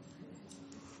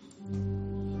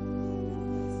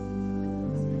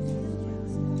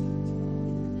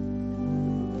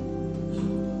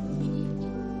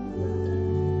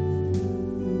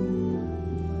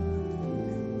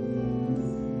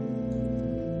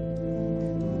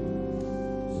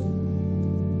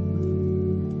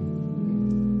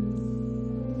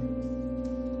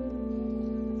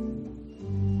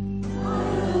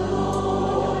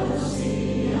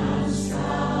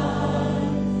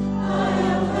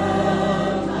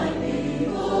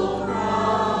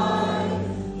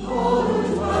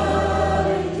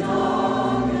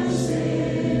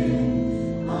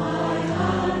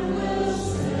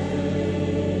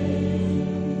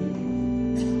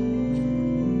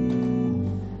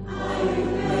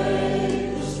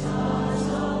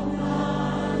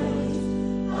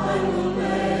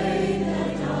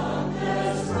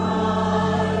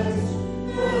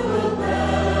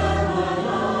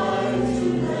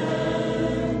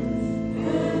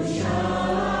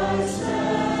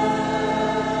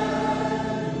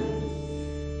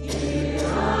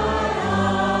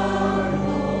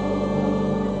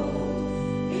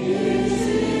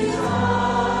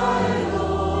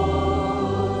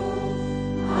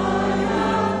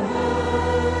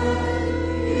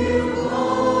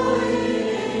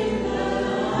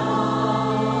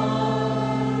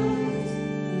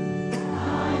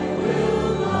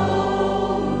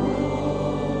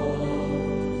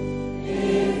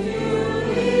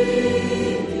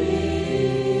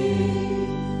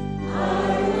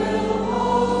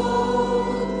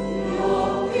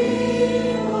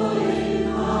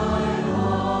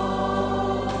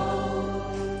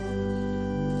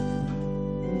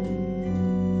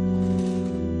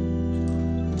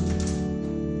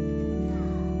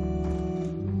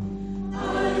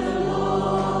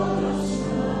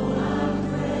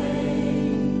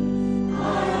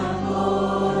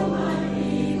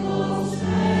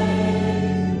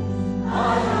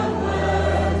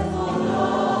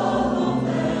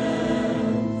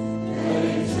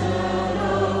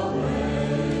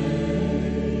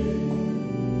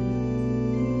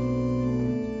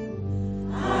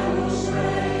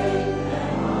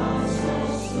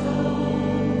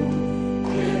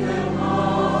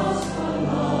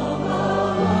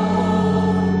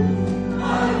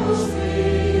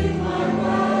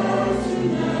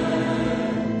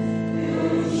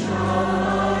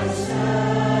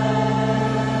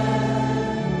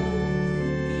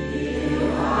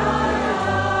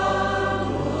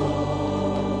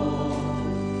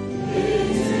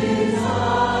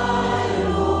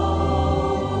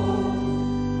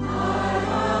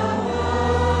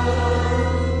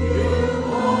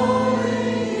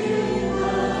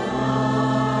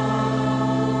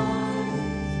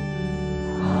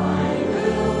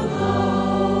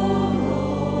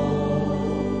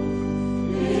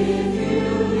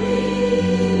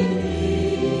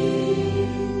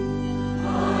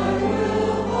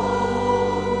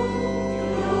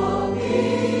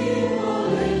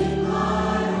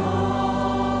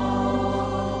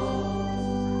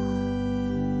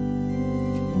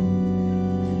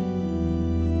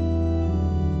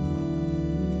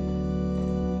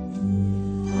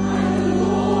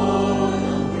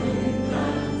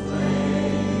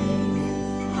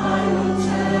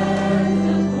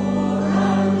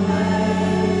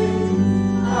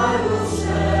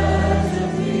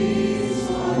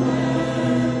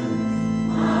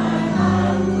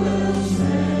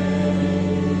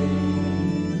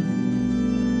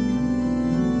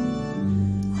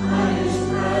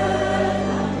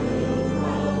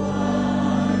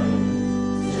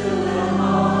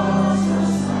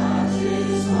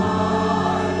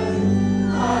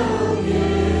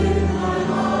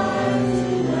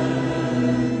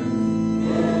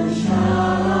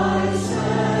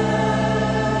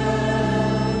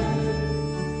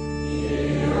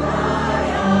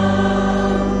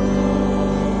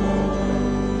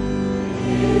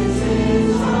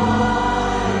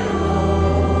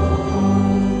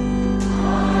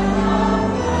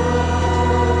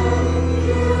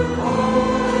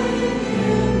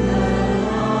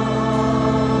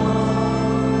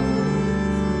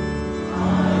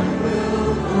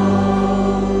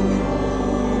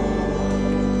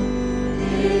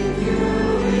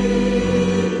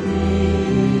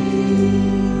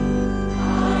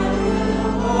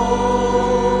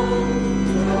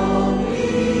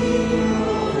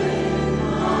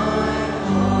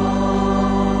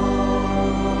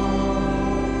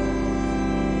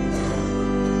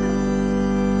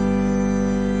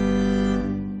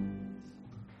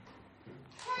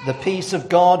 The peace of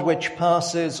God which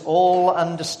passes all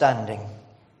understanding,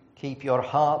 keep your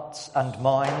hearts and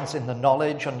minds in the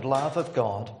knowledge and love of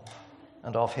God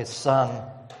and of his Son,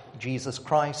 Jesus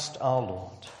Christ our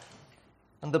Lord.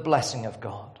 And the blessing of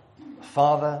God, the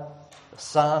Father, the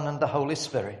Son, and the Holy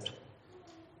Spirit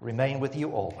remain with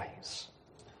you always.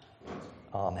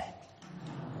 Amen.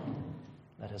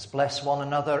 Let us bless one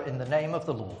another in the name of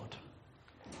the Lord.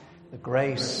 The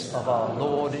grace of our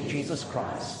Lord Jesus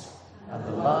Christ, and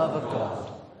the love of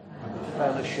God, and the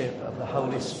fellowship of the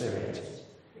Holy Spirit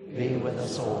be with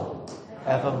us all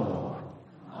evermore.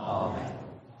 Amen.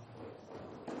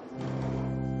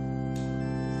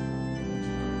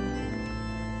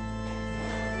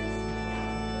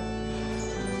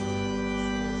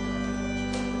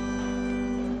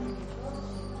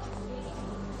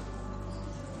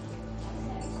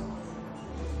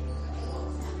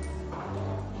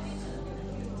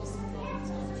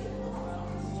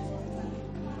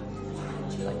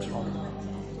 Thanks, Ron.